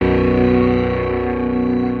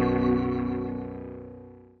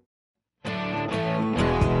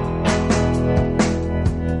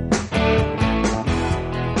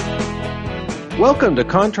Welcome to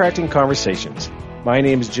Contracting Conversations. My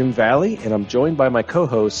name is Jim Valley, and I'm joined by my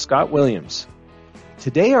co-host, Scott Williams.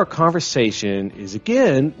 Today, our conversation is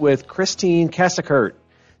again with Christine Kassakert,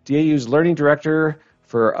 DAU's Learning Director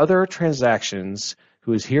for Other Transactions,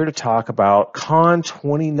 who is here to talk about Con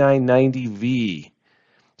 2990V.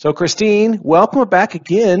 So, Christine, welcome back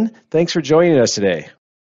again. Thanks for joining us today.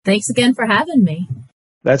 Thanks again for having me.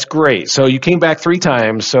 That's great. So you came back 3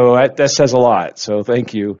 times, so that says a lot. So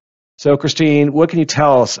thank you. So, Christine, what can you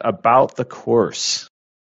tell us about the course?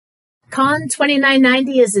 Con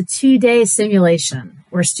 2990 is a 2-day simulation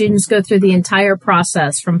where students go through the entire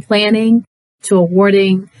process from planning to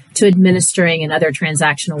awarding to administering another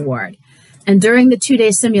transaction award. And during the 2-day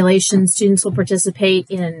simulation, students will participate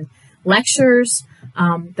in lectures.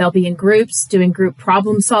 They'll be in groups doing group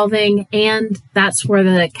problem solving, and that's where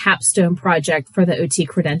the capstone project for the OT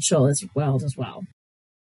credential is held as well.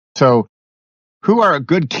 So, who are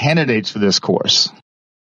good candidates for this course?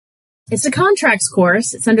 It's a contracts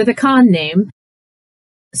course. It's under the con name.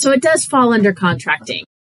 So it does fall under contracting.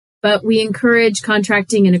 But we encourage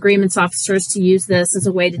contracting and agreements officers to use this as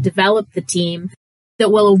a way to develop the team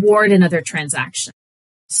that will award another transaction.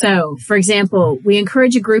 So, for example, we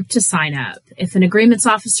encourage a group to sign up. If an agreements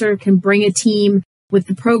officer can bring a team with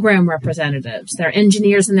the program representatives, their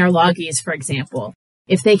engineers and their loggies, for example,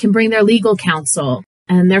 if they can bring their legal counsel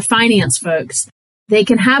and their finance folks, they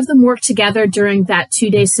can have them work together during that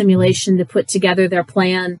 2-day simulation to put together their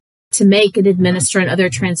plan to make and administer another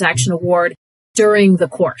transaction award during the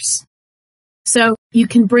course. So you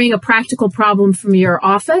can bring a practical problem from your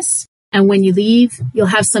office, and when you leave, you'll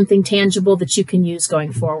have something tangible that you can use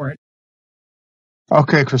going forward.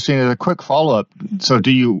 Okay, Christina, a quick follow-up. So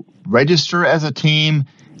do you register as a team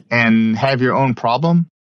and have your own problem?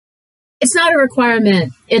 It's not a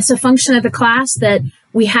requirement. It's a function of the class that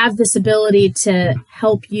we have this ability to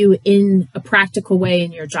help you in a practical way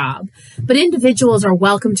in your job. But individuals are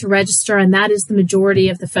welcome to register, and that is the majority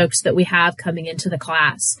of the folks that we have coming into the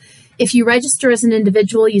class. If you register as an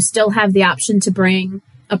individual, you still have the option to bring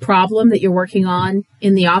a problem that you're working on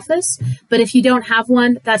in the office. But if you don't have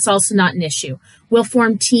one, that's also not an issue. We'll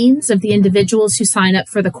form teams of the individuals who sign up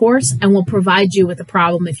for the course, and we'll provide you with a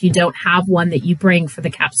problem if you don't have one that you bring for the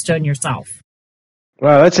capstone yourself.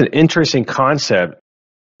 Wow, that's an interesting concept.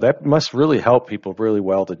 That must really help people really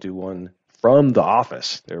well to do one from the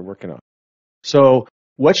office they're working on. So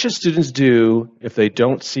what should students do if they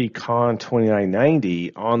don't see Con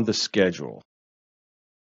 2990 on the schedule?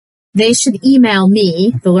 They should email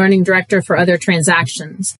me, the Learning Director for Other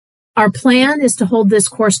Transactions. Our plan is to hold this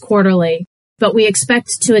course quarterly, but we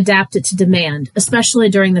expect to adapt it to demand, especially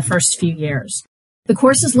during the first few years. The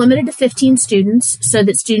course is limited to 15 students so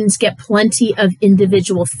that students get plenty of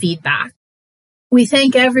individual feedback. We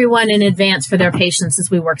thank everyone in advance for their patience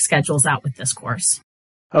as we work schedules out with this course.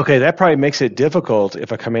 Okay, that probably makes it difficult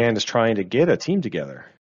if a command is trying to get a team together.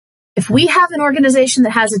 If we have an organization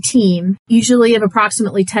that has a team, usually of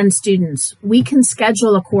approximately 10 students, we can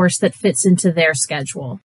schedule a course that fits into their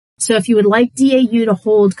schedule. So if you would like DAU to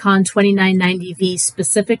hold Con 2990V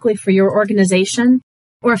specifically for your organization,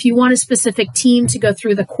 or if you want a specific team to go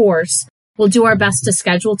through the course, we'll do our best to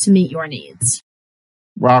schedule to meet your needs.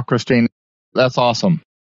 Wow, Christine, that's awesome.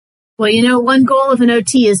 Well, one goal of an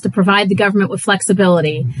OT is to provide the government with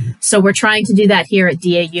flexibility. So we're trying to do that here at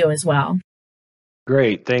DAU as well.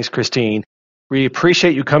 Great. Thanks, Christine. We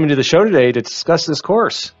appreciate you coming to the show today to discuss this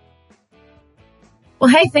course. Well,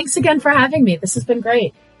 hey, thanks again for having me. This has been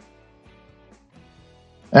great.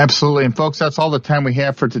 Absolutely. And folks, that's all the time we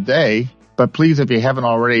have for today. But please, if you haven't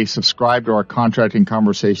already subscribed to our Contracting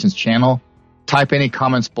Conversations channel, type any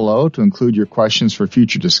comments below to include your questions for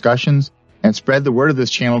future discussions, and spread the word of this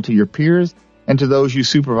channel to your peers and to those you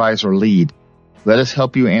supervise or lead. Let us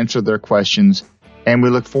help you answer their questions, and we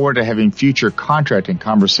look forward to having future contracting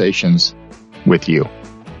conversations with you.